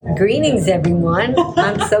Greetings, everyone.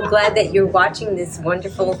 I'm so glad that you're watching this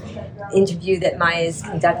wonderful interview that Maya is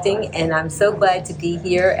conducting, and I'm so glad to be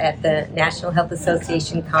here at the National Health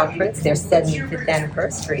Association Conference, their 75th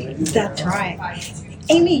anniversary. That's right.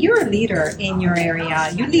 Amy, you're a leader in your area.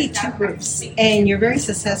 You lead 2 groups, and you're very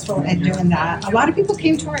successful at doing that. A lot of people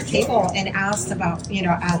came to our table and asked about,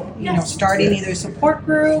 starting either a support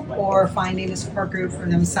group or finding a support group for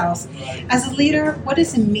themselves. As a leader, what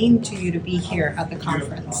does it mean to you to be here at the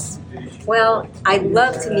conference? Well, I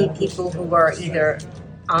love to meet people who are either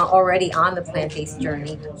already on the plant-based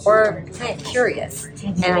journey or plant curious,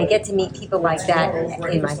 and I get to meet people like that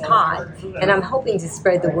in my pod, and I'm hoping to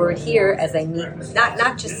spread the word here as I meet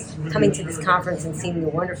not just coming to this conference and seeing the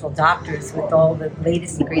wonderful doctors with all the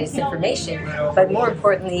latest and greatest information, but more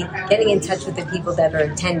importantly getting in touch with the people that are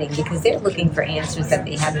attending, because they're looking for answers that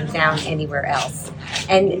they haven't found anywhere else.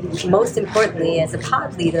 And most importantly, as a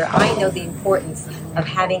pod leader, I know the importance of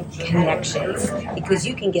having connections, because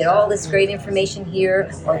you can get all this great information here,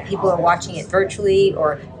 or people are watching it virtually,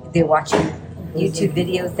 or they're watching YouTube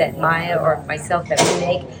videos that Maya or myself that we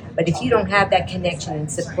make. But if you don't have that connection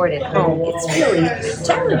and support at home, it's really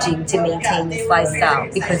challenging to maintain this lifestyle,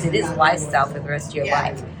 because it is a lifestyle for the rest of your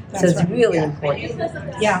life. So it's really important.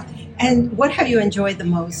 Yeah. And what have you enjoyed the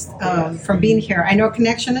most from being here? I know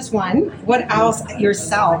connection is one. What else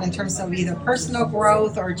yourself in terms of either personal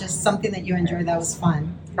growth or just something that you enjoyed that was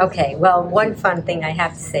fun? Okay, well, one fun thing I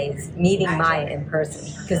have to say is meeting Maya in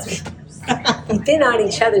person, because we've been on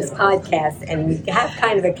each other's podcasts and we have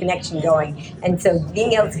kind of a connection going. And so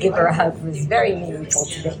being able to give her a hug was very meaningful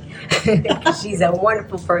to me. She's a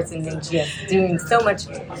wonderful person, and she's doing so much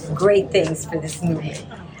great things for this movement.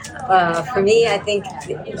 For me, I think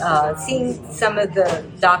seeing some of the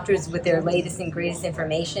doctors with their latest and greatest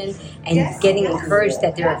information and getting encouraged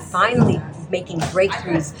that they're finally making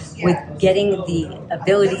breakthroughs with getting the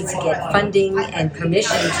ability to get funding and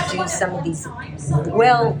permission to do some of these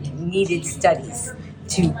well-needed studies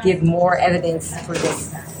to give more evidence for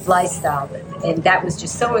this lifestyle. And that was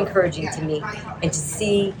just so encouraging to me. And to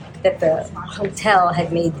see that the hotel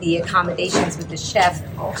had made the accommodations with the chef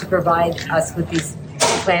to provide us with these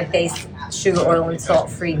plant-based, sugar, oil, and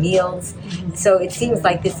salt-free meals. So it seems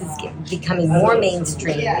like this is becoming more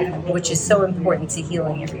mainstream, which is so important to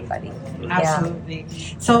healing everybody. Absolutely.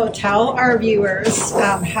 Yeah. So tell our viewers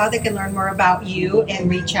how they can learn more about you and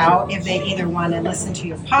reach out if they either want to listen to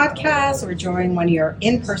your podcast or join one of your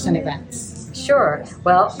in-person events. Sure.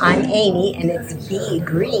 Well, I'm Amy, and it's Be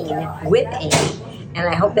Green with Amy. And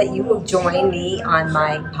I hope that you will join me on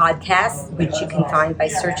my podcast, which you can find by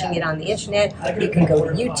searching it on the internet. You can go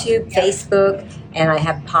to YouTube, Facebook, and I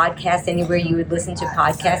have podcasts anywhere you would listen to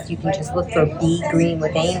podcasts. You can just look for Be Green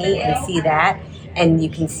with Amy and see that. And you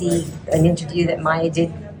can see an interview that Maya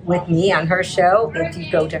did with me on her show if you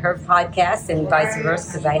go to her podcast, and vice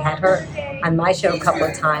versa, because I had her on my show a couple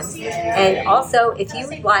of times. And also, if you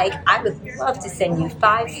would like, I would love to send you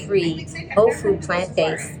 5 free whole food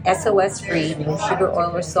plant-based, SOS-free, no sugar,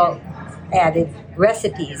 oil, or salt added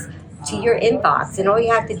recipes to your inbox. And all you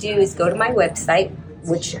have to do is go to my website,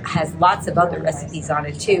 which has lots of other recipes on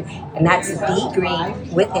it too, and that's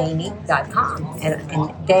begreenwithamy.com. And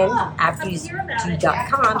then after you do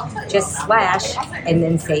 .com, just slash and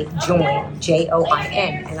then say join,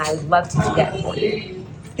 JOIN, and I would love to do that for you.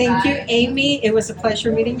 Thank you, Amy. It was a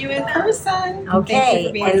pleasure meeting you in person. Okay,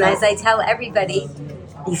 and as I tell everybody,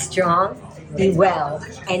 be strong, be well,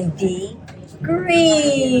 and be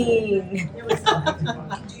green.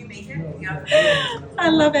 I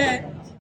love it.